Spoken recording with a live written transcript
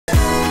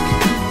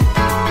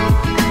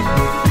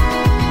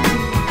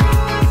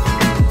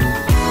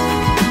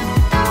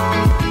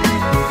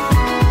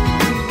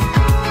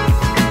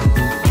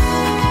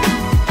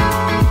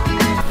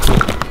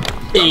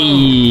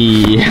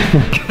Hey.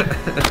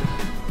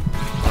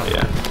 Oh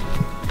yeah.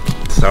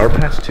 Sour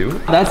Patch too?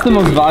 That's the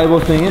most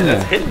valuable thing in there.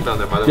 That's hidden on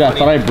there by the Yeah, I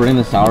thought I'd bring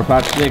the Sour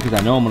Patch today because I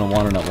know I'm gonna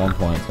want it at one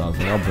point, so I was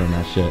like, I'll bring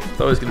that shit. It's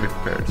always gonna be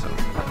prepared, so.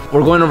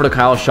 We're going over to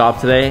Kyle's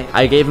shop today.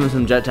 I gave him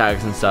some jet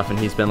tags and stuff, and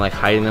he's been like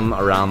hiding them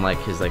around like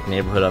his like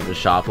neighborhood of his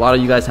shop. A lot of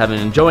you guys have been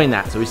enjoying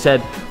that, so we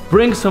said,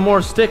 bring some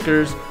more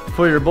stickers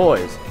for your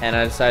boys. And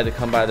I decided to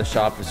come by the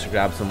shop just to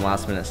grab some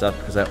last minute stuff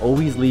because I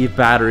always leave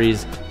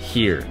batteries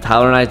here.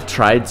 Tyler and I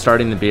tried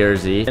starting the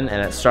BRZ and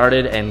it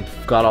started and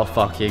got all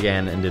fucky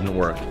again and didn't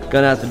work.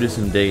 Gonna have to do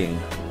some digging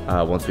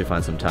once we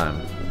find some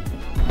time.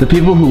 The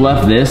people who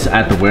left this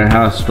at the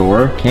warehouse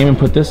store came and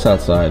put this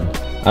outside.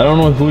 I don't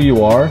know who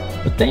you are,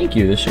 but thank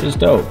you, this shit is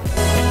dope.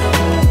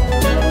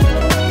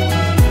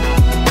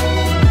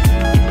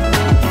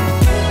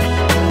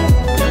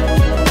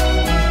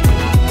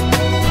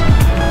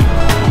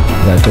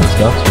 That good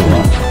stuff for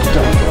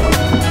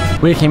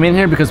what? We came in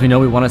here because we know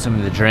we wanted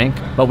something to drink,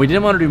 but we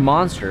didn't want to do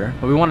Monster,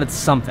 but we wanted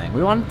something.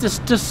 We wanted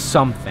just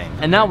something.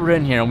 And now we're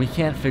in here and we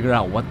can't figure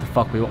out what the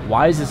fuck we want.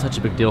 Why is this such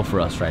a big deal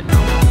for us right now?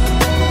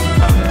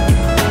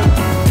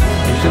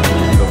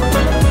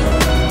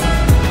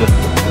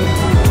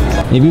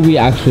 Maybe we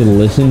actually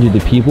listen to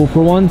the people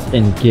for once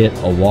and get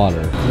a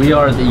water. We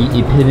are the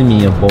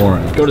epitome of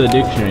boring. Go to the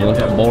dictionary, look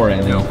at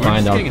boring, and then you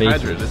find our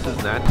faces. This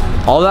is not.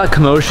 All that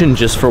commotion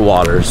just for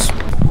waters.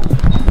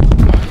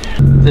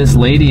 This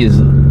lady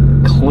is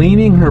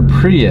cleaning her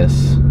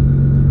Prius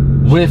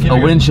with a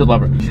windshield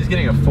wiper. She's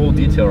getting a full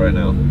detail right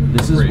now.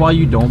 This is why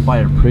you don't buy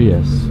a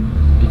Prius.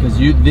 Because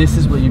this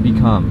is what you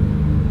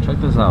become. Check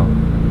this out.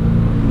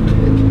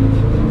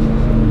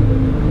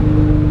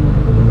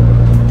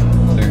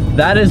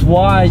 That is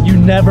why you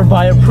never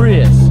buy a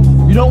Prius.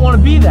 You don't want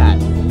to be that.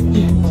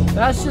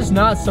 That's just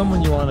not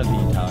someone you want to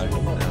be, Tyler.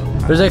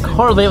 There's a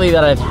car lately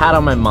that I've had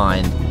on my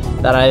mind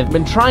that I've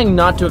been trying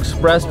not to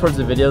express towards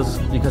the videos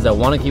because I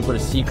want to keep it a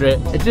secret.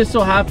 It just so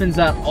happens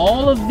that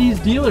all of these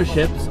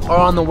dealerships are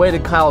on the way to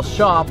Kyle's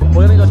shop.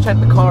 We're gonna go check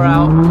the car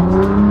out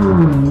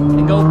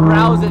and go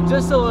browse it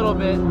just a little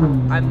bit.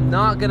 I'm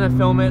not gonna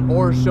film it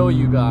or show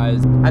you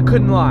guys. I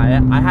couldn't lie,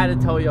 I had to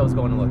tell you I was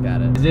going to look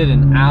at it. Is it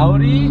an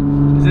Audi?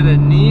 Is it a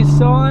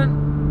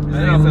Nissan? Is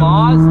it a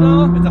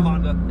Mazda? It's a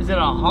Honda. Is it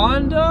a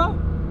Honda?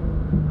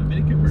 A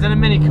Mini Cooper. Is it a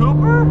Mini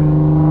Cooper?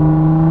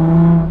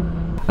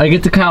 I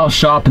get to Kyle's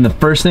shop and the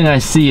first thing I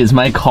see is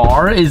my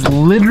car is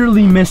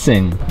literally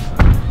missing.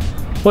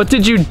 What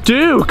did you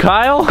do,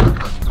 Kyle?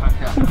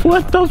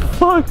 What the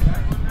fuck?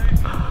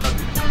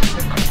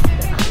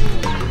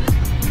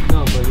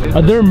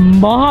 They're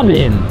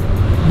mobbing.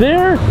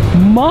 They're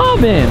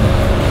mobbing.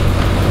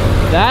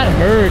 That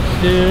hurts,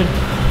 dude.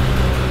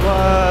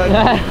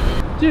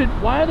 What? Dude,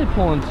 why are they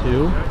pulling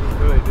two? I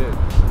really did.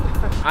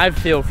 I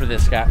feel for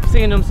this guy. He's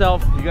thinking to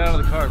himself, You got out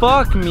of the car.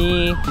 fuck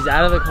me. He's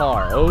out of the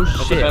car. Oh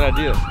That's shit. a bad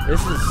idea. This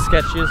is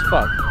sketchy as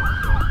fuck.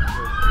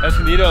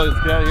 Escondido, let's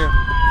get out of here.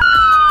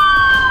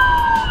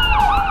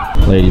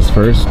 Ladies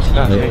first.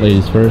 Okay.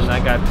 Ladies first. And I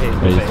got paid.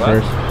 Ladies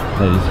first.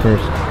 Ladies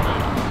first.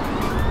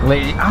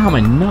 Lady. Ah, my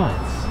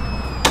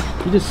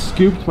nuts. You just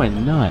scooped my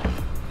nut.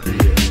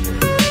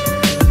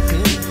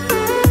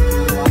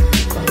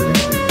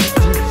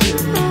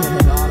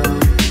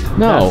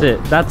 No. That's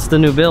it. That's the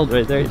new build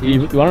right there.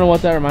 You wanna know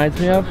what that reminds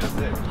me of?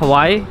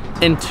 Hawaii.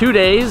 In 2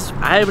 days,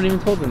 I haven't even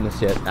told them this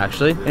yet,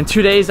 actually. In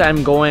 2 days,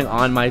 I'm going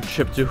on my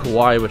trip to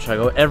Hawaii, which I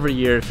go every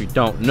year if you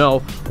don't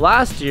know.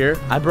 Last year,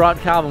 I brought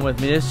Calvin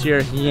with me. This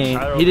year, he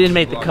didn't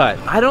make the cut.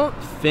 I don't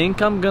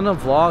think I'm gonna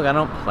vlog. I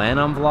don't plan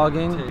on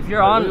vlogging. If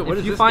you're on,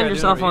 if you find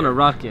yourself on a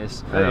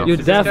ruckus, you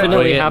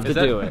definitely have to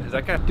do it.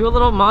 Do a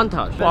little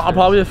montage. Well, I'll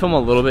probably film a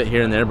little bit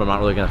here and there, but I'm not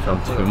really gonna film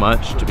too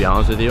much, to be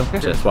honest with you.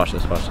 Just watch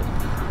this, watch this.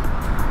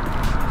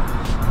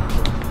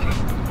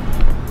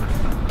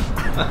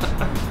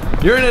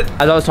 You're in it.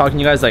 As I was talking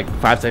to you guys like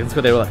 5 seconds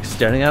ago, they were like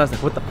staring at us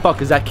like, what the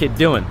fuck is that kid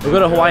doing? We'll go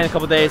to Hawaii in a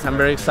couple days. I'm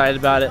very excited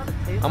about it.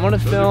 I'm gonna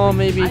film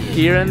maybe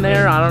here and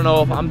there. I don't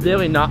know if I'm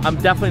definitely not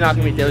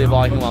gonna be daily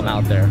vlogging while I'm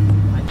out there.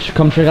 You should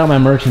come check out my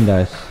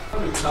merchandise.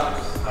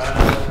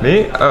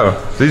 Me?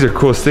 Oh, these are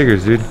cool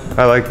stickers, dude.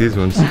 I like these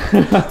ones.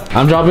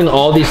 I'm dropping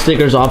all these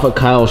stickers off at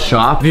Kyle's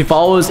shop. If you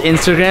follow his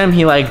Instagram,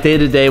 he like day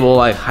to day will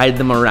like hide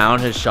them around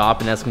his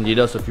shop in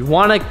Escondido. So if you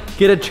want to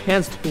get a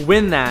chance to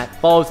win that,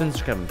 follow his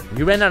Instagram.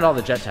 You ran out all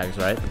the jet tags,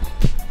 right?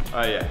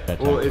 Oh yeah.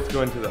 Well, it's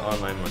going to the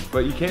online one,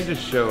 but you can't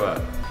just show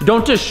up. You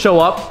don't just show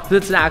up, because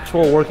it's an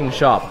actual working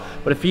shop.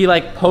 But if he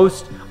like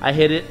posts, I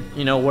hit it,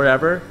 you know,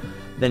 wherever,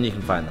 then you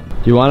can find them.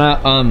 Do you wanna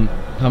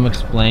come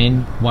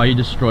explain why you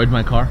destroyed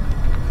my car?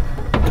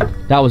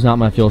 That was not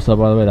my fuel cell,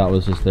 by the way. That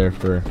was just there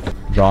for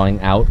drawing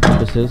out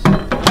purposes.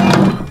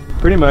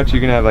 Pretty much, you're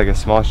gonna have like a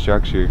small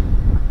structure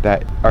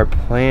that our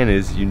plan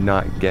is you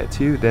not get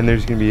to. Then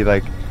there's gonna be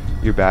like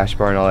your bash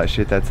bar and all that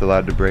shit that's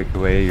allowed to break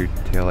away, your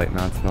taillight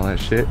mounts and all that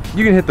shit.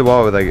 You can hit the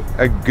wall with like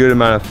a good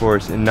amount of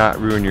force and not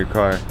ruin your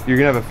car. You're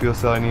gonna have a fuel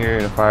cell in here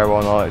and a firewall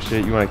and all that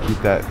shit. You wanna keep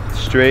that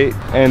straight,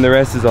 and the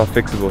rest is all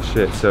fixable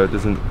shit, so it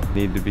doesn't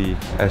need to be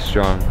as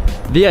strong.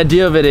 The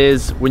idea of it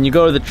is when you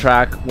go to the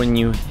track, when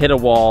you hit a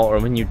wall or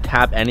when you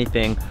tap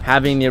anything,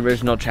 having the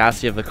original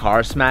chassis of the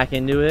car smack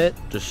into it,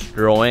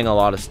 destroying a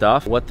lot of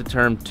stuff. What the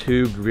term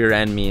tube rear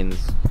end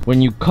means.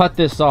 When you cut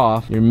this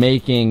off, you're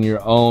making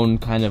your own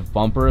kind of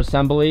bumper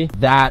assembly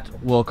that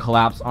will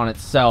collapse on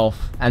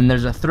itself, and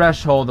there's a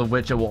threshold of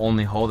which it will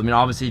only hold. I mean,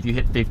 obviously if you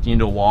hit 50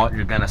 into a wall,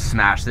 you're gonna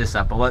smash this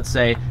up, but let's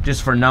say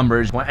just for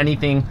numbers,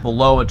 anything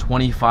below a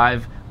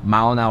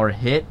 25-mile-an-hour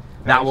hit,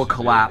 that will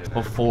collapse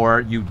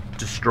before you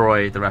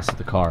destroy the rest of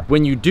the car.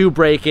 When you do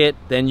break it,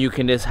 then you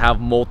can just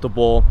have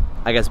multiple,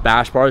 I guess,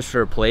 bash bars to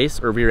replace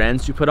or rear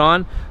ends you put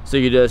on. So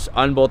you just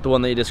unbolt the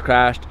one that you just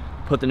crashed,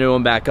 put the new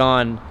one back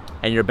on,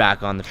 and you're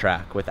back on the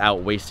track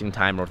without wasting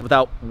time or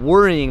without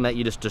worrying that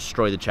you just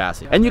destroy the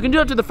chassis. And you can do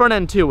it to the front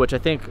end too, which I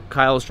think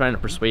Kyle's trying to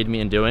persuade me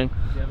in doing.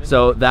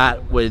 So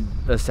that would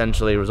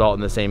essentially result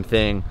in the same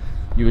thing.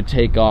 You would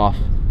take off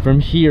from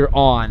here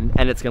on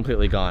and it's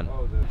completely gone.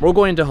 We're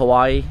going to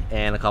Hawaii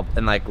in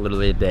like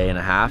literally a day and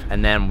a half,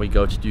 and then we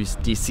go to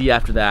DC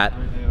after that.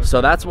 So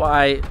that's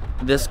why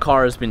this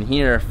car has been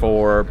here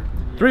for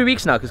 3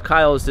 weeks now, because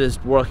Kyle is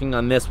just working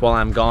on this while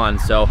I'm gone.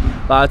 So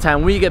by the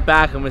time we get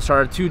back and we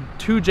start a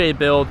 2J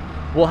build,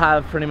 we'll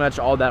have pretty much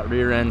all that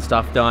rear end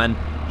stuff done,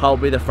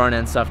 probably the front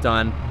end stuff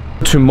done.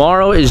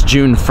 Tomorrow is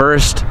June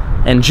 1st,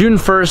 and June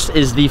 1st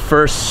is the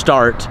first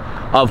start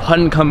of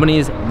Hunt &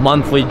 Company's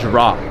monthly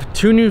drop.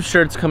 2 new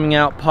shirts coming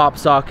out, pop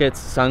sockets,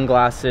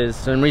 sunglasses,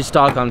 some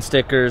restock on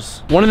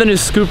stickers. One of the new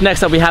scoop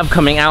necks that we have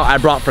coming out I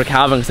brought for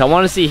Calvin because I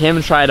want to see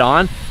him try it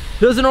on.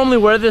 He doesn't normally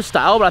wear this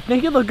style, but I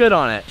think he'll look good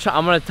on it.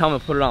 I'm gonna tell him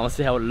to put it on, let's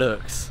see how it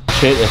looks.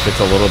 Shit, if it's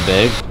a little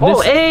big.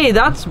 Oh, hey,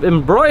 that's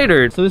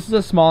embroidered. So this is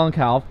a small and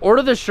Calv.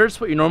 Order the shirts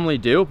what you normally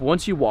do, but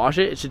once you wash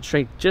it, it should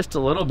shrink just a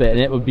little bit and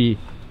it would be.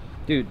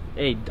 Dude,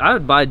 hey, I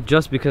would buy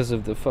just because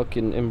of the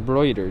fucking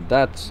embroidered.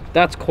 That's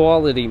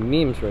quality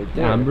memes right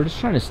there. Yeah, we're just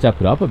trying to step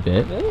it up a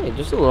bit. Hey,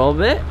 just a little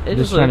bit.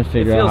 Just trying to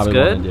figure out how we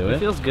want to do it. It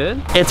feels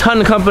good. It's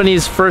Hunt &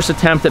 Company's first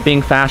attempt at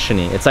being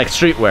fashiony. It's like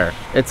streetwear.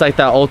 It's like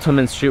that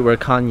ultimate streetwear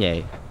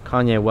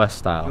Kanye West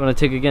style. You want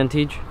to take again,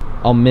 Teach?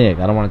 I'll mig.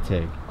 I don't want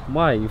to take.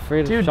 Why? You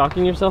afraid of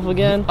shocking yourself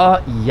again?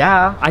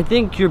 Yeah. I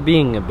think you're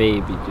being a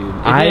baby, dude.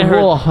 I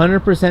will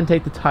 100%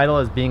 take the title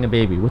as being a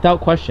baby,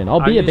 without question.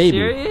 I'll be a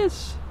baby. Are you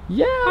serious?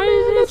 Yeah,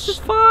 it's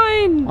just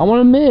fine. I want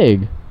a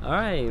MIG.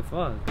 Alright,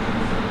 fuck.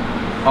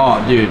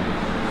 Oh, dude.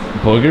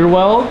 Booger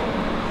weld?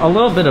 A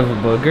little bit of a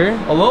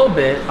booger. A little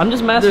bit. I'm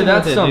just messing with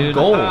it, dude. That's some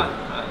gold.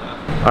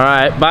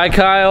 Alright, bye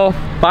Kyle.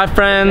 Bye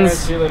friends.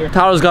 See you later.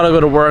 Tyler's gotta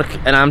go to work,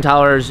 and I'm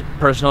Tyler's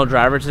personal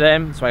driver today,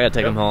 so I gotta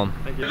take him home.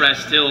 I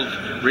still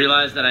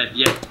realize that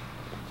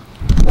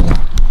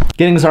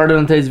Getting started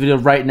on today's video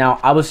right now.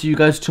 I will see you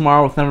guys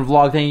tomorrow with another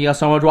vlog. Thank you guys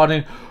so much for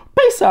watching.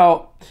 Peace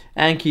out,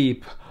 and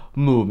keep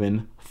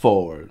moving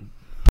forward.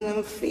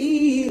 I'm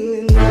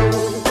feeling